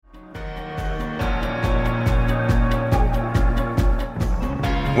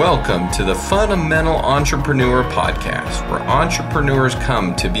Welcome to the Fundamental Entrepreneur Podcast, where entrepreneurs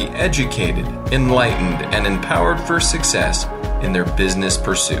come to be educated, enlightened, and empowered for success in their business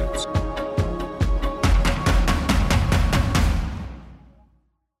pursuits.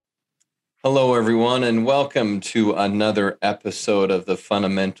 Hello, everyone, and welcome to another episode of the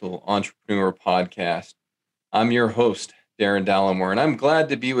Fundamental Entrepreneur Podcast. I'm your host, Darren Dallimore, and I'm glad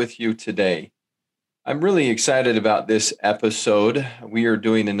to be with you today. I'm really excited about this episode. We are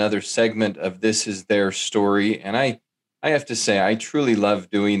doing another segment of This Is Their Story, and I have to say, I truly love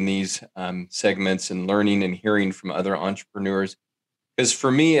doing these segments and learning and hearing from other entrepreneurs, because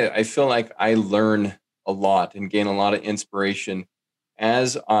for me, I feel like I learn a lot and gain a lot of inspiration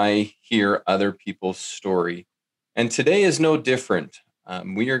as I hear other people's story. And today is no different.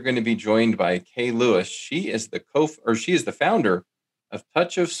 We are going to be joined by Kay Lewis. She is the founder of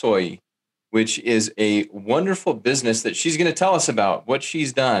Touch of Soy, which is a wonderful business that she's going to tell us about, what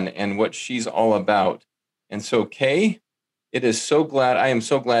she's done and what she's all about. And so, Kay, I am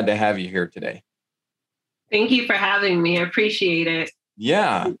so glad to have you here today. Thank you for having me. I appreciate it.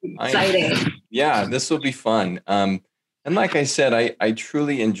 Yeah. Exciting. This will be fun. And like I said, I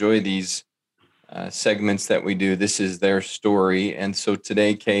truly enjoy these segments that we do. This is their story. And so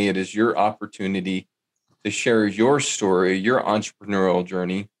today, Kay, it is your opportunity to share your story, your entrepreneurial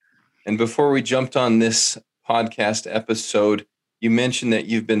journey. And before we jumped on this podcast episode, you mentioned that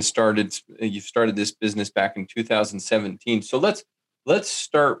you've started this business back in 2017. So let's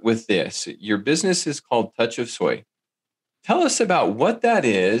start with this. Your business is called Touch of Soy. Tell us about what that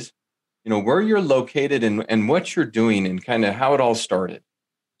is, where you're located and what you're doing and kind of how it all started.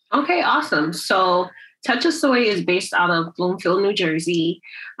 Okay, awesome. So Touch of Soy is based out of Bloomfield, New Jersey.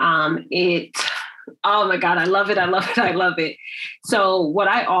 Oh my God, I love it. So what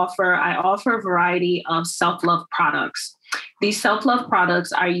I offer a variety of self-love products. These self-love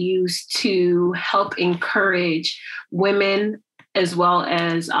products are used to help encourage women as well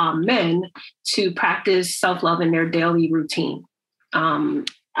as men to practice self-love in their daily routine.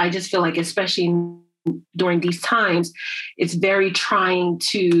 I just feel like, especially during these times, it's very trying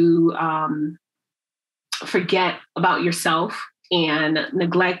to forget about yourself and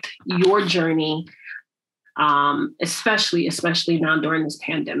neglect your journey, especially now during this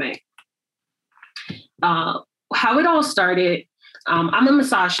pandemic. How it all started, I'm a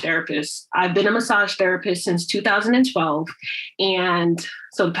massage therapist. I've been a massage therapist since 2012. And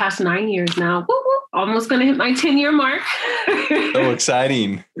so the past 9 years now, almost going to hit my 10-year mark. So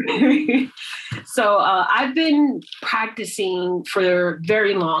exciting. So I've been practicing for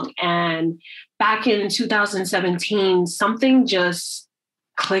very long. And back in 2017, something just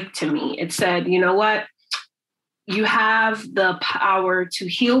clicked to me. It said, you know what? You have the power to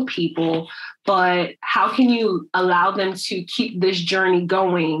heal people, but how can you allow them to keep this journey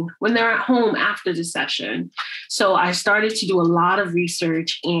going when they're at home after the session? So I started to do a lot of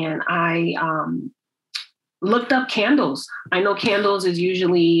research, and I looked up candles. I know candles is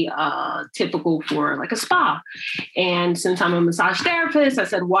usually typical for like a spa. And since I'm a massage therapist, I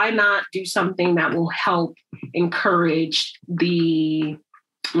said, why not do something that will help encourage the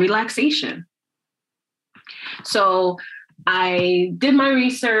relaxation? So I did my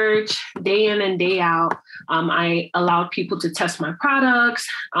research day in and day out. I allowed people to test my products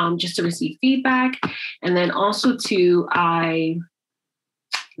just to receive feedback. And then also I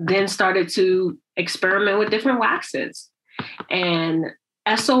then started to experiment with different waxes. And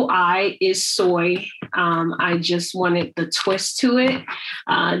SOI is soy. I just wanted the twist to it,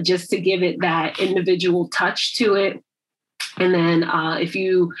 just to give it that individual touch to it. And then if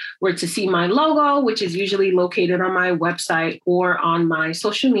you were to see my logo, which is usually located on my website or on my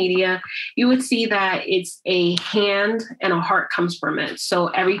social media, you would see that it's a hand and a heart comes from it. So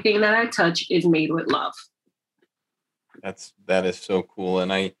everything that I touch is made with love. That is so cool.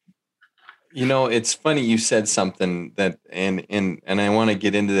 And it's funny you said something that, and I want to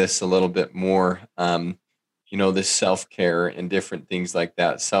get into this a little bit more, this self-care and different things like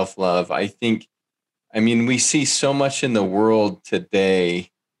that, self-love. We see so much in the world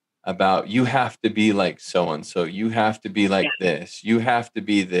today about you have to be like so-and-so, you have to be like this, you have to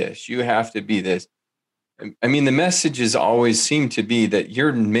be this, you have to be this. The messages always seem to be that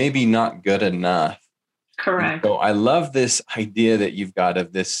you're maybe not good enough. Correct. And so I love this idea that you've got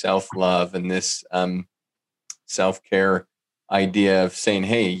of this self-love and this self-care idea of saying,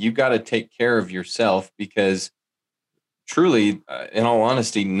 hey, you got to take care of yourself, because truly, in all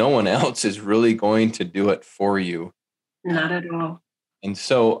honesty, no one else is really going to do it for you. Not at all. And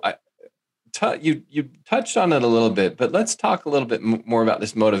so you touched on it a little bit, but let's talk a little bit more about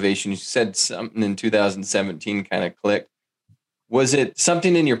this motivation. You said something in 2017 kind of clicked. Was it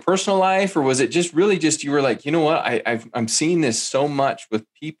something in your personal life, or was it just really just you were like, you know what, I'm seeing this so much with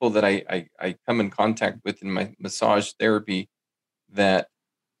people that I come in contact with in my massage therapy that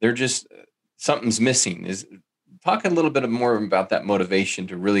they're just something's missing. Is talk a little bit more about that motivation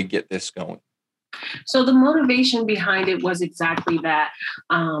to really get this going. So the motivation behind it was exactly that,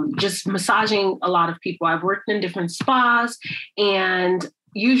 just massaging a lot of people. I've worked in different spas, and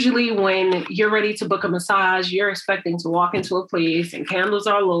usually when you're ready to book a massage, you're expecting to walk into a place and candles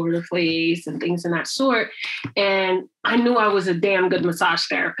are all over the place and things in that sort. And I knew I was a damn good massage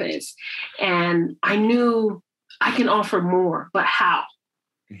therapist, and I knew I can offer more, but how?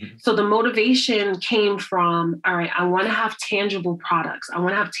 So the motivation came from, all right, I want to have tangible products. I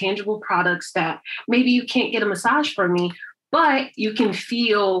want to have tangible products that maybe you can't get a massage from me, but you can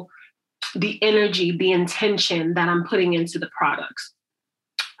feel the energy, the intention that I'm putting into the products.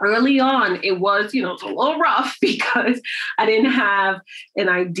 Early on, it was, it's a little rough because I didn't have an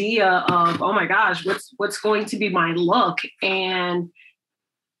idea of, oh my gosh, what's going to be my look. And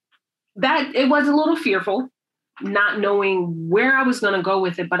that it was a little fearful, not knowing where I was going to go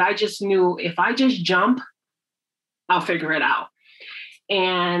with it. But I just knew if I just jump, I'll figure it out.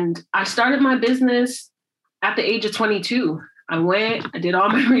 And I started my business at the age of 22. I did all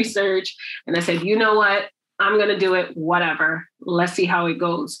my research, and I said, you know what? I'm going to do it, whatever. Let's see how it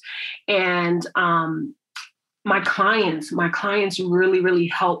goes. And my clients really, really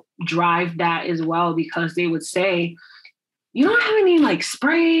helped drive that as well, because they would say, you don't have any like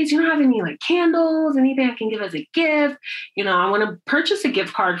sprays, you don't have any like candles, anything I can give as a gift. I want to purchase a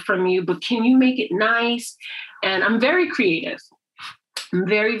gift card from you, but can you make it nice? And I'm very creative. I'm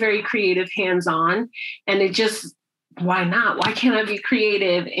very, very creative, hands-on. And it just, why not? Why can't I be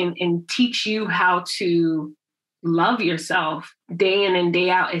creative and teach you how to love yourself day in and day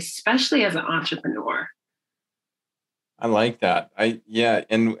out, especially as an entrepreneur? I like that.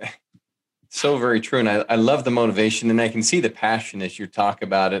 And so very true. And I love the motivation, and I can see the passion as you talk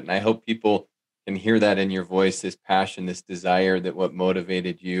about it. And I hope people can hear that in your voice, this passion, this desire, that what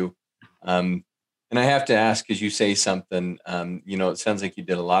motivated you. And I have to ask, as you say something, it sounds like you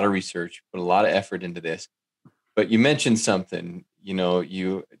did a lot of research, put a lot of effort into this, but you mentioned something,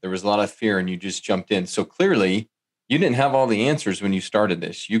 there was a lot of fear and you just jumped in. So clearly you didn't have all the answers when you started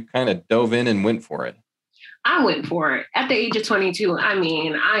this. You kind of dove in and went for it. I went for it at the age of 22. I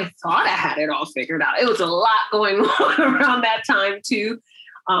mean, I thought I had it all figured out. It was a lot going on around that time too.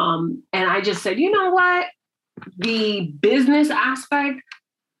 And I just said, you know what? The business aspect,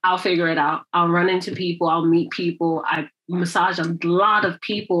 I'll figure it out. I'll run into people. I'll meet people. I massage a lot of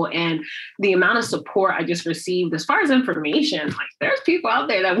people, and the amount of support I just received as far as information, like there's people out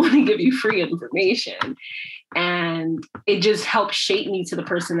there that want to give you free information. And it just helped shape me to the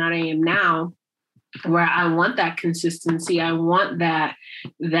person that I am now, where I want that consistency. I want that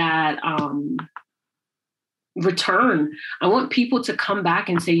return. I want people to come back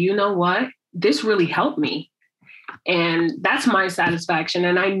and say, you know what, this really helped me. And that's my satisfaction.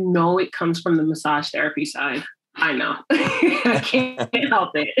 And I know it comes from the massage therapy side. I know. I can't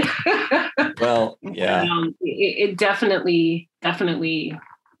help it. Well, yeah. It definitely,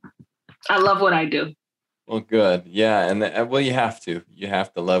 I love what I do. Well, good. Yeah. And well, you have to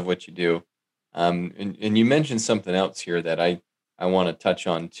love what you do. And you mentioned something else here that I want to touch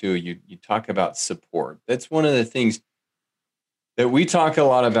on too. You talk about support. That's one of the things that we talk a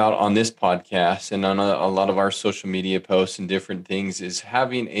lot about on this podcast and on a lot of our social media posts and different things, is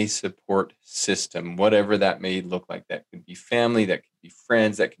having a support system, whatever that may look like. That could be family, that could be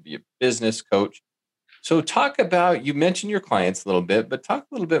friends, that could be a business coach. So talk about, you mentioned your clients a little bit, but talk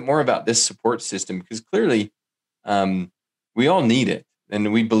a little bit more about this support system, because clearly we all need it.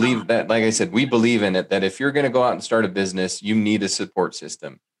 And we believe that, like I said, we believe in it, that if you're going to go out and start a business, you need a support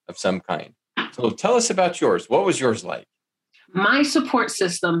system of some kind. So tell us about yours. What was yours like? My support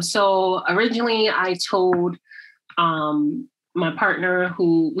system. So originally I told my partner,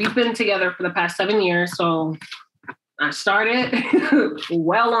 who we've been together for the past 7 years. So I started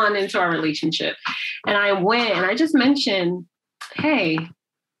well on into our relationship. And I went and I just mentioned, hey,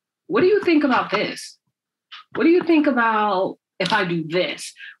 what do you think about this? What do you think about if I do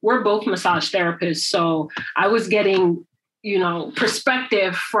this? We're both massage therapists. So I was getting,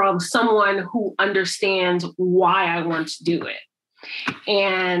 perspective from someone who understands why I want to do it.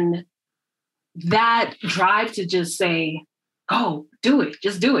 And that drive to just say, go, do it.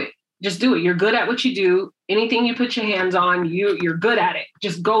 Just do it. Just do it. You're good at what you do. Anything you put your hands on, you're good at it.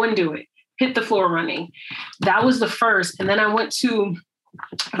 Just go and do it. Hit the floor running. That was the first. And then I went to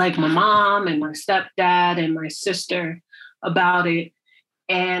like my mom and my stepdad and my sister about it.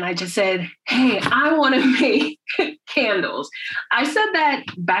 And I just said, hey, I want to make candles. I said that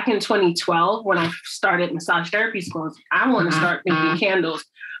back in 2012 when I started massage therapy schools. I want to start making candles,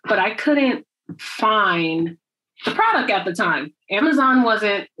 but I couldn't find the product at the time. Amazon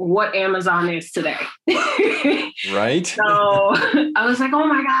wasn't what Amazon is today. Right. So I was like, oh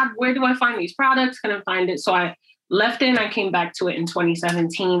my God, where do I find these products? Couldn't find it. So I left it and I came back to it in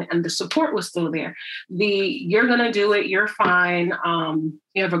 2017 and the support was still there. You're going to do it. You're fine.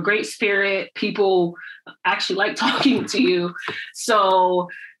 You have a great spirit. People actually like talking to you. So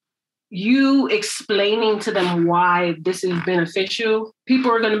you explaining to them why this is beneficial, people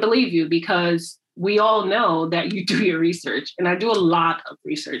are going to believe you because we all know that you do your research. And I do a lot of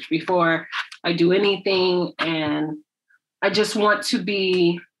research before I do anything. And I just want to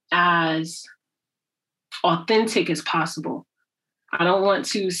be as authentic as possible. I don't want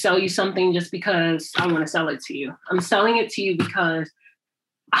to sell you something just because I want to sell it to you. I'm selling it to you because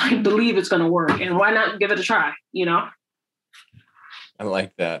I believe it's going to work. And why not give it a try, you know? I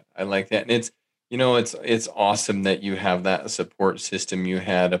like that. And it's awesome that you have that support system. You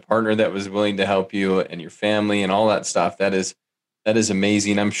had a partner that was willing to help you and your family and all that stuff. That is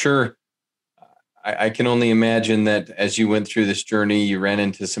amazing. I'm sure I can only imagine that as you went through this journey, you ran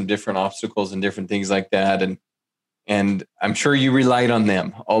into some different obstacles and different things like that. And I'm sure you relied on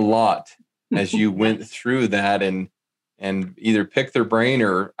them a lot as you went through that and either pick their brain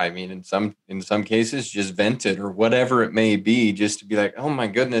or, I mean, in some cases, just vent it or whatever it may be, just to be like, oh my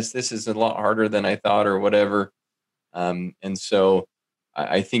goodness, this is a lot harder than I thought or whatever. And so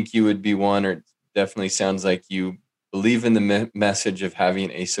I think you would be one, or it definitely sounds like you believe in the message of having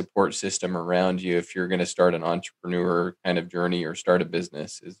a support system around you if you're going to start an entrepreneur kind of journey or start a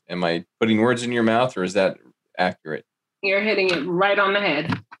business. Am I putting words in your mouth or is that accurate? You're hitting it right on the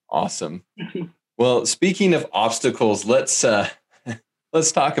head. Awesome. Well, speaking of obstacles, let's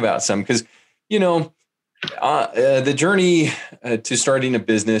talk about some because, the journey to starting a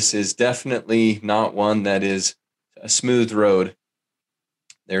business is definitely not one that is a smooth road.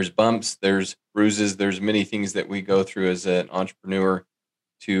 There's bumps, there's bruises, there's many things that we go through as an entrepreneur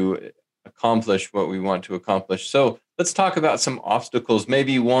to accomplish what we want to accomplish. So let's talk about some obstacles,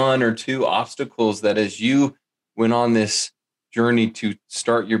 maybe one or two obstacles that as you went on this journey to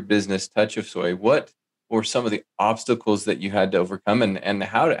start your business, Touch of Soy, what were some of the obstacles that you had to overcome and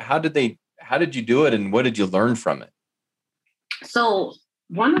how did you do it and what did you learn from it? So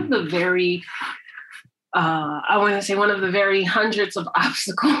one of the very hundreds of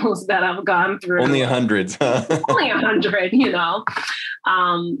obstacles that I've gone through. Only hundreds. Only 100,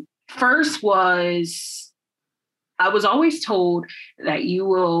 First was, I was always told that you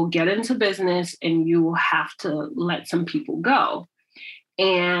will get into business and you will have to let some people go.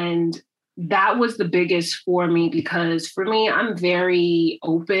 And that was the biggest for me because for me, I'm very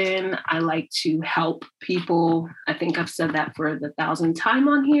open. I like to help people. I think I've said that for the 1,000th time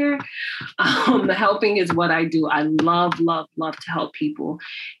on here. Helping is what I do. I love, love, love to help people.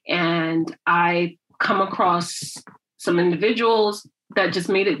 And I come across some individuals that just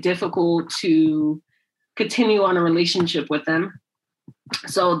made it difficult to continue on a relationship with them.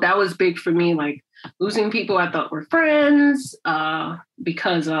 So that was big for me, like losing people I thought were friends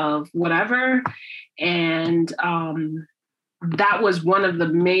because of whatever. And that was one of the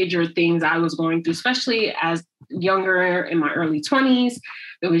major things I was going through, especially as younger in my early 20s.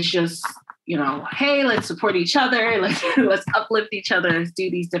 It was just, hey, let's support each other. Let's uplift each other. Let's do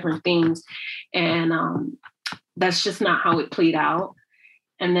these different things. And that's just not how it played out.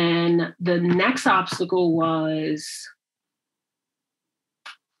 And then the next obstacle was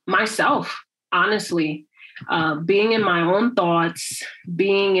myself, honestly, being in my own thoughts,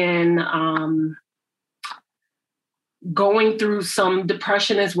 being in going through some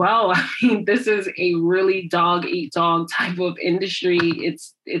depression as well. I mean, this is a really dog eat dog type of industry.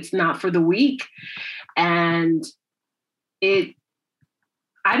 It's not for the weak. And I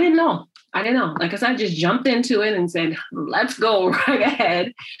didn't know. Like I said, I just jumped into it and said, let's go right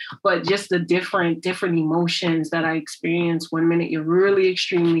ahead. But just the different emotions that I experienced. One minute you're really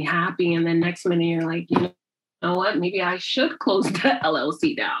extremely happy. And then next minute you're like, you know what, maybe I should close the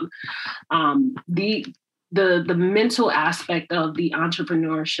LLC down. The mental aspect of the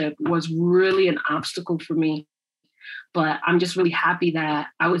entrepreneurship was really an obstacle for me. But I'm just really happy that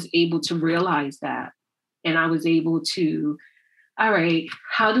I was able to realize that. And I was able to, all right,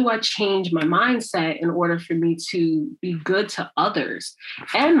 how do I change my mindset in order for me to be good to others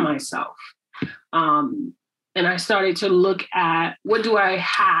and myself? And I started to look at what do I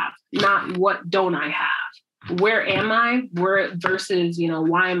have, not what don't I have. where am I? Where versus,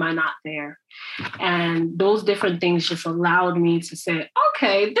 why am I not there? And those different things just allowed me to say,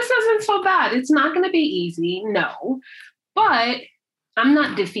 okay, this isn't so bad. It's not going to be easy. No, but I'm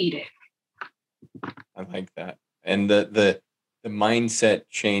not defeated. I like that. And the mindset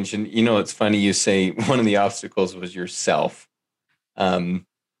change. And it's funny you say one of the obstacles was yourself.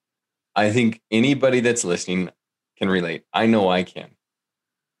 I think anybody that's listening can relate. I know I can.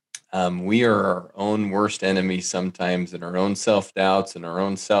 We are our own worst enemy sometimes, and our own self-doubts and our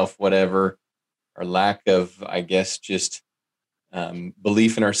own self-whatever, our lack of, I guess, just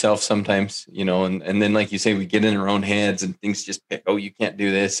belief in ourselves sometimes, and then like you say, we get in our own heads and things just pick, oh, you can't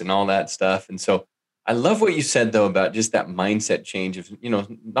do this and all that stuff. And so I love what you said though about just that mindset change of,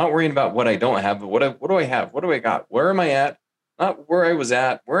 not worrying about what I don't have, but what do I have? What do I got? Where am I at? Not where I was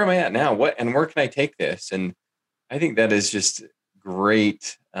at. Where am I at now? And where can I take this? And I think that is just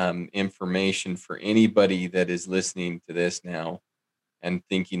great information for anybody that is listening to this now and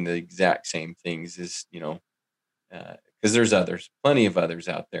thinking the exact same things is, because there's plenty of others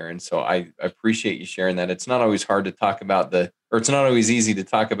out there. And so I appreciate you sharing that. It's not always hard to talk about it's not always easy to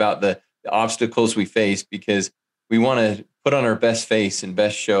talk about the obstacles we face because we want to put on our best face and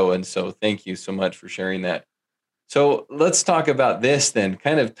best show. And so thank you so much for sharing that. So let's talk about this then,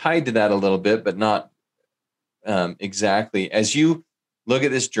 kind of tied to that a little bit, but not exactly. As you look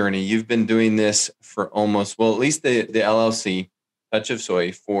at this journey, you've been doing this for almost, at least the LLC, Touch of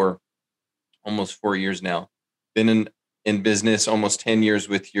Soy, for almost 4 years now. Been in business almost 10 years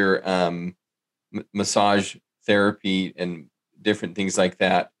with your massage therapy and different things like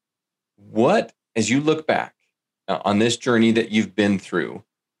that. What, as you look back on this journey that you've been through,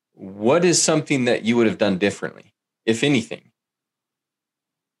 what is something that you would have done differently, if anything?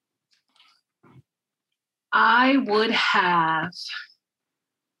 I would have,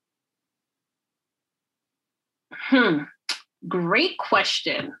 great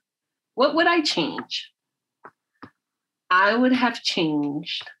question. What would I change? I would have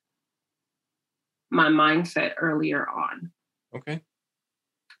changed my mindset earlier on. Okay.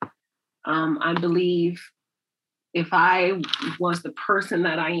 I believe if I was the person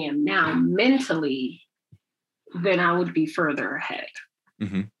that I am now mentally, then I would be further ahead.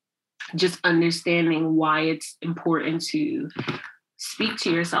 Mm-hmm. Just understanding why it's important to speak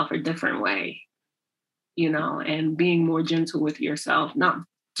to yourself a different way, and being more gentle with yourself, not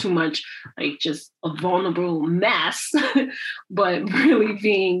too much like just a vulnerable mess, but really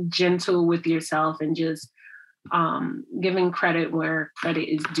being gentle with yourself and just giving credit where credit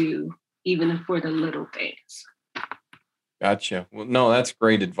is due, even for the little things. Gotcha. Well, no, that's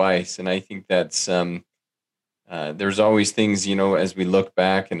great advice. And I think that's, there's always things, as we look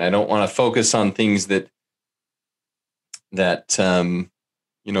back, and I don't want to focus on things that,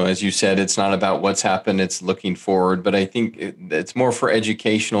 as you said, it's not about what's happened, it's looking forward. But I think it's more for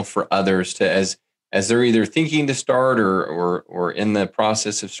educational for others to, as they're either thinking to start or in the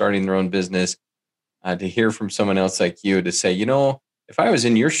process of starting their own business, to hear from someone else like you to say, if I was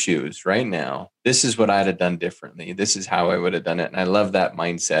in your shoes right now, this is what I'd have done differently. This is how I would have done it. And I love that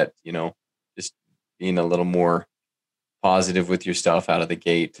mindset, just being a little more positive with yourself out of the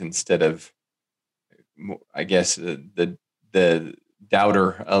gate instead of, I guess, the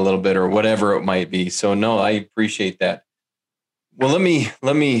doubter a little bit or whatever it might be. So no, I appreciate that. Well,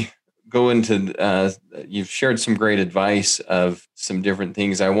 let me go into, you've shared some great advice of some different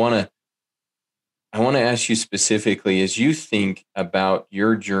things. I want to ask you specifically, as you think about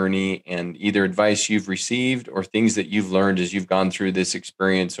your journey and either advice you've received or things that you've learned as you've gone through this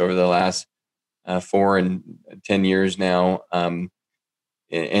experience over the last 4 and 10 years now,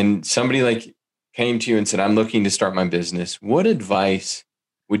 and somebody like came to you and said, I'm looking to start my business, what advice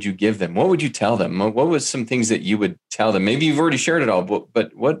would you give them? What would you tell them? What was some things that you would tell them? Maybe you've already shared it all,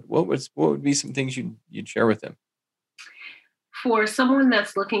 but what would be some things you'd share with them? For someone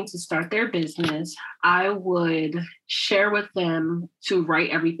that's looking to start their business, I would share with them to write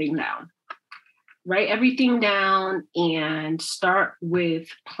everything down. Write everything down and start with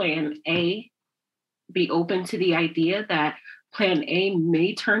plan A. Be open to the idea that plan A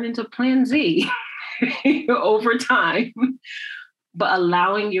may turn into plan Z over time, but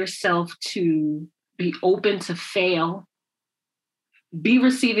allowing yourself to be open to fail, be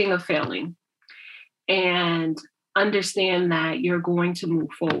receiving of failing, and understand that you're going to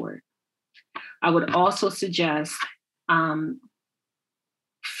move forward. I would also suggest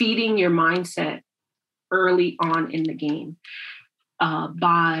feeding your mindset early on in the game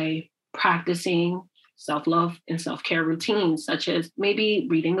by practicing self-love and self-care routines, such as maybe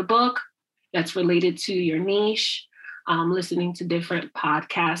reading a book that's related to your niche, listening to different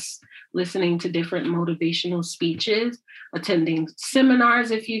podcasts, listening to different motivational speeches, attending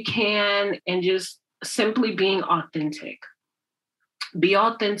seminars if you can, and just simply being authentic. Be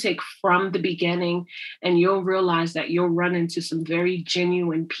authentic from the beginning, and you'll realize that you'll run into some very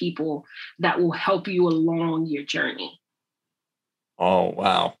genuine people that will help you along your journey. Oh,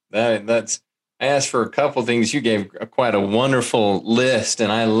 wow. That's, I asked for a couple things. You gave quite a wonderful list, and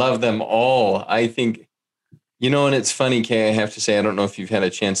I love them all. I think, and it's funny, Kay, I have to say, I don't know if you've had a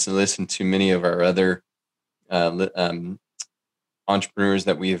chance to listen to many of our other entrepreneurs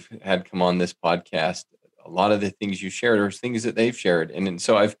that we've had come on this podcast. A lot of the things you shared are things that they've shared. And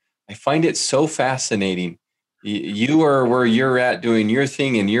so I find it so fascinating. You are where you're at doing your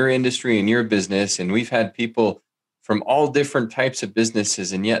thing in your industry and your business. And we've had people from all different types of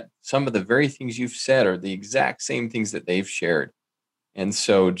businesses. And yet some of the very things you've said are the exact same things that they've shared. And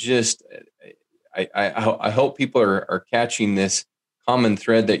so just, I hope people are catching this common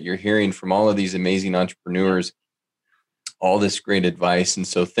thread that you're hearing from all of these amazing entrepreneurs, all this great advice. And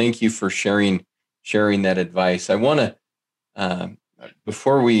so thank you for sharing that advice. I want to,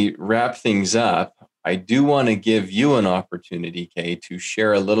 before we wrap things up, I do want to give you an opportunity, Kay, to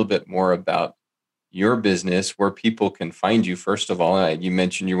share a little bit more about your business, where people can find you. First of all, you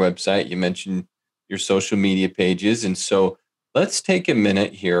mentioned your website, you mentioned your social media pages. And so let's take a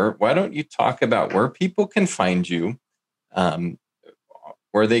minute here. Why don't you talk about where people can find you,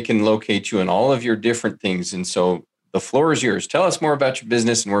 where they can locate you, and all of your different things. And so the floor is yours. Tell us more about your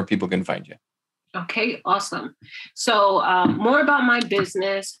business and where people can find you. Okay, awesome. So more about my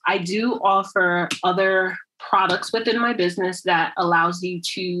business. I do offer other products within my business that allows you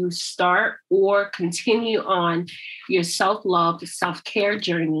to start or continue on your self-love, self-care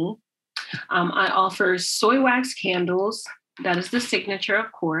journey. I offer soy wax candles. That is the signature,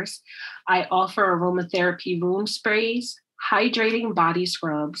 of course. I offer aromatherapy room sprays, hydrating body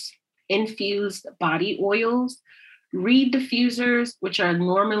scrubs, infused body oils, reed diffusers, which are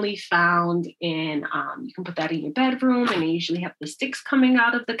normally found in, you can put that in your bedroom, and they usually have the sticks coming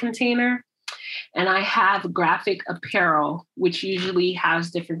out of the container. And I have graphic apparel, which usually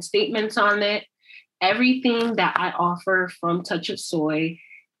has different statements on it. Everything that I offer from Touch of Soy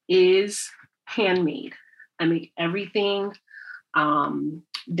is handmade. I make everything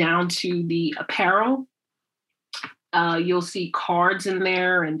down to the apparel. You'll see cards in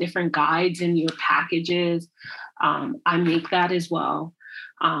there and different guides in your packages. I make that as well.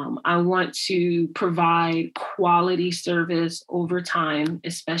 I want to provide quality service over time,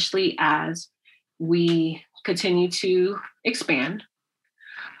 especially as we continue to expand.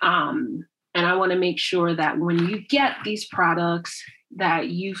 And I want to make sure that when you get these products, that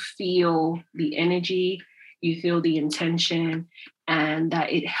you feel the energy, you feel the intention, and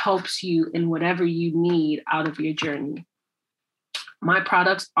that it helps you in whatever you need out of your journey. My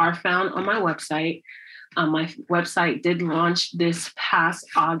products are found on my website. My website did launch this past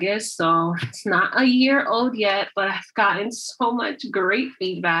August, so it's not a year old yet, but I've gotten so much great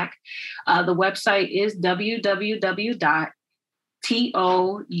feedback. The website is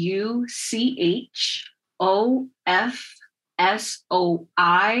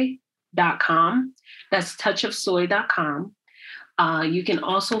www.touchofsoi.com. That's touchofsoy.com. You can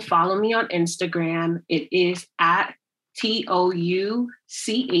also follow me on Instagram. It is at TOUCHOFSOILLC.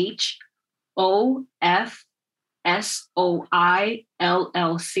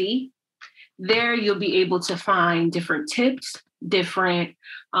 There you'll be able to find different tips, different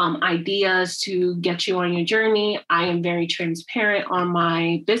ideas to get you on your journey. I am very transparent on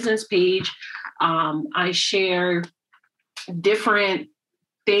my business page. I share different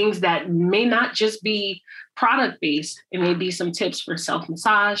things that may not just be product-based. It may be some tips for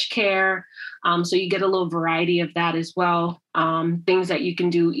self-massage care. So you get a little variety of that as well. Things that you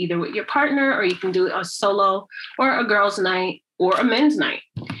can do either with your partner, or you can do a solo or a girls' night or a men's night.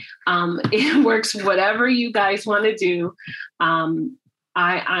 It works whatever you guys want to do. I'm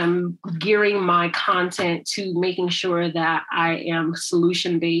gearing my content to making sure that I am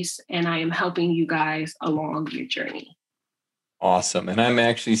solution-based and I am helping you guys along your journey. Awesome. And I'm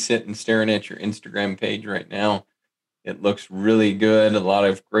actually sitting staring at your Instagram page right now. It looks really good. A lot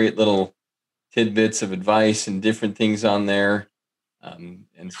of great little tidbits of advice and different things on there.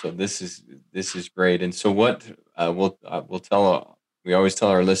 And so this is great. And so what we always tell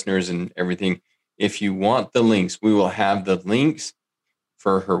our listeners and everything, if you want the links, we will have the links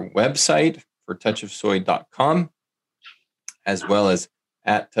for her website for touchofsoy.com, as well as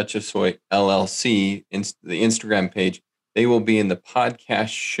at Touch of Soy LLC, the Instagram page. They will be in the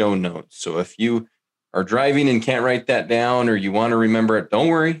podcast show notes. So if you are driving and can't write that down, or you want to remember it, don't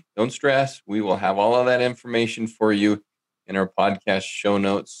worry, don't stress. We will have all of that information for you in our podcast show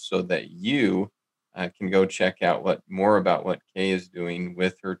notes so that you can go check out more about what Kay is doing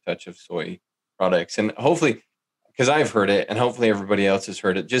with her Touch of Soy products. And hopefully, because I've heard it and hopefully everybody else has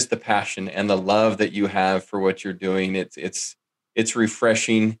heard it, just the passion and the love that you have for what you're doing. It's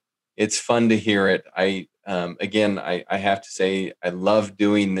refreshing. It's fun to hear it. I have to say, I love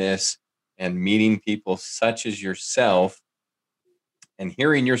doing this and meeting people such as yourself and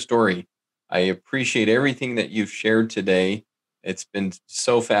hearing your story. I appreciate everything that you've shared today. It's been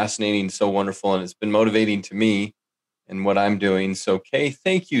so fascinating, so wonderful, and it's been motivating to me in what I'm doing. So, Kay,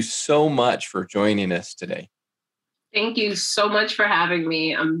 thank you so much for joining us today. Thank you so much for having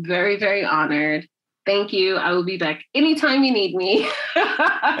me. I'm very, very honored. Thank you. I will be back anytime you need me.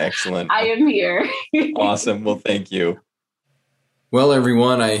 Excellent. I am here. Awesome. Well, thank you. Well,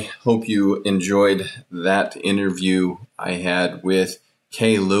 everyone, I hope you enjoyed that interview I had with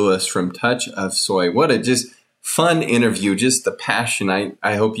Kay Lewis from Touch of Soy. What a just fun interview, just the passion.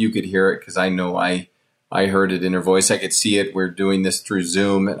 I hope you could hear it because I know I heard it in her voice. I could see it. We're doing this through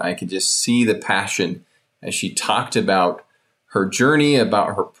Zoom, and I could just see the passion as she talked about her journey,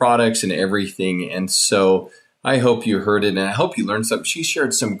 about her products and everything. And so I hope you heard it, and I hope you learned something. She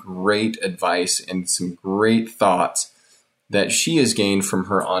shared some great advice and some great thoughts that she has gained from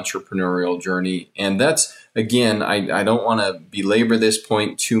her entrepreneurial journey. And that's, again, I don't want to belabor this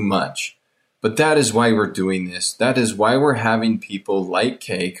point too much, but that is why we're doing this. That is why we're having people like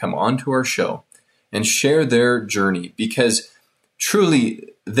Kay come onto our show and share their journey, because truly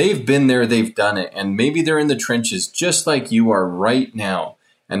they've been there, they've done it, and maybe they're in the trenches just like you are right now.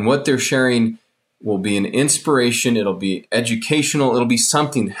 And what they're sharing will be an inspiration. It'll be educational. It'll be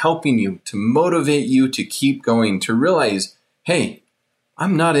something helping you, to motivate you to keep going, to realize, hey,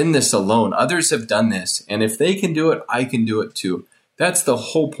 I'm not in this alone. Others have done this. And if they can do it, I can do it too. That's the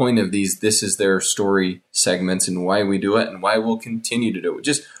whole point of these This Is Their Story segments, and why we do it and why we'll continue to do it.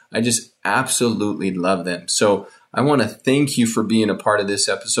 I just absolutely love them. So I want to thank you for being a part of this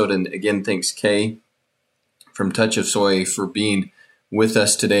episode. And again, thanks, Kay from Touch of Soy, for being with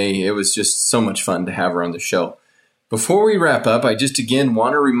us today. It was just so much fun to have her on the show. Before we wrap up, I just again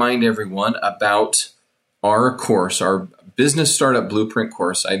want to remind everyone about our course, our Business Startup Blueprint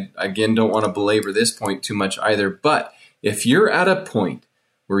course. I again don't want to belabor this point too much either, but if you're at a point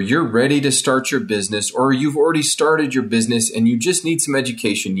where you're ready to start your business, or you've already started your business and you just need some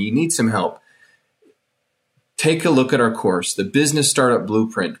education, you need some help, take a look at our course, the Business Startup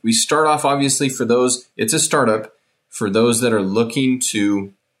Blueprint. We start off, obviously, for those, it's a startup, for those that are looking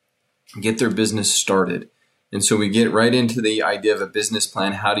to get their business started. And so we get right into the idea of a business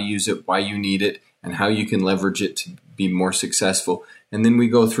plan, how to use it, why you need it, and how you can leverage it to be more successful. And then we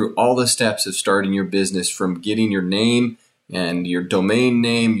go through all the steps of starting your business, from getting your name and your domain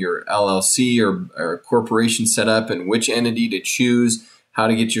name, your LLC or corporation set up, and which entity to choose, how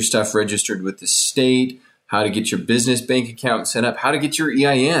to get your stuff registered with the state, how to get your business bank account set up, how to get your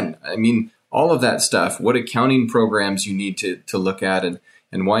EIN. I mean, all of that stuff, what accounting programs you need to look at, and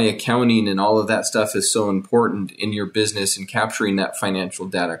why accounting and all of that stuff is so important in your business and capturing that financial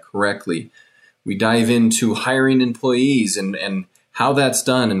data correctly. We dive into hiring employees and how that's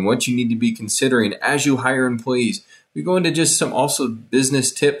done and what you need to be considering as you hire employees. We go into just some also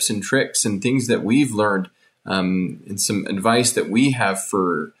business tips and tricks and things that we've learned, and some advice that we have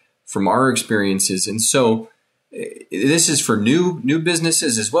from our experiences. And so this is for new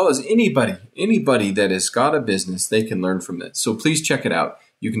businesses, as well as anybody that has got a business. They can learn from it. So please check it out.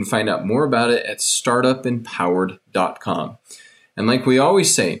 You can find out more about it at startupempowered.com. And like we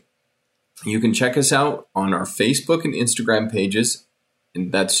always say, you can check us out on our Facebook and Instagram pages.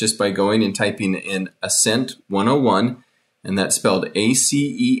 And that's just by going and typing in Ascent 101, and that's spelled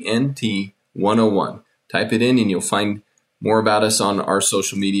ACENT 101. Type it in and you'll find more about us on our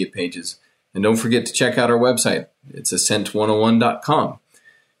social media pages. And don't forget to check out our website. It's ascent101.com.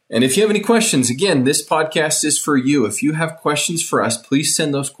 And if you have any questions, again, this podcast is for you. If you have questions for us, please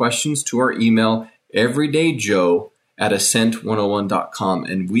send those questions to our email, everydayjoe@ascent101.com,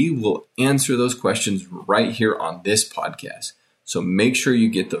 and we will answer those questions right here on this podcast. So make sure you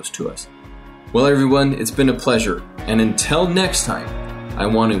get those to us. Well, everyone, it's been a pleasure. And until next time, I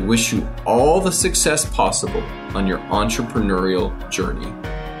want to wish you all the success possible on your entrepreneurial journey.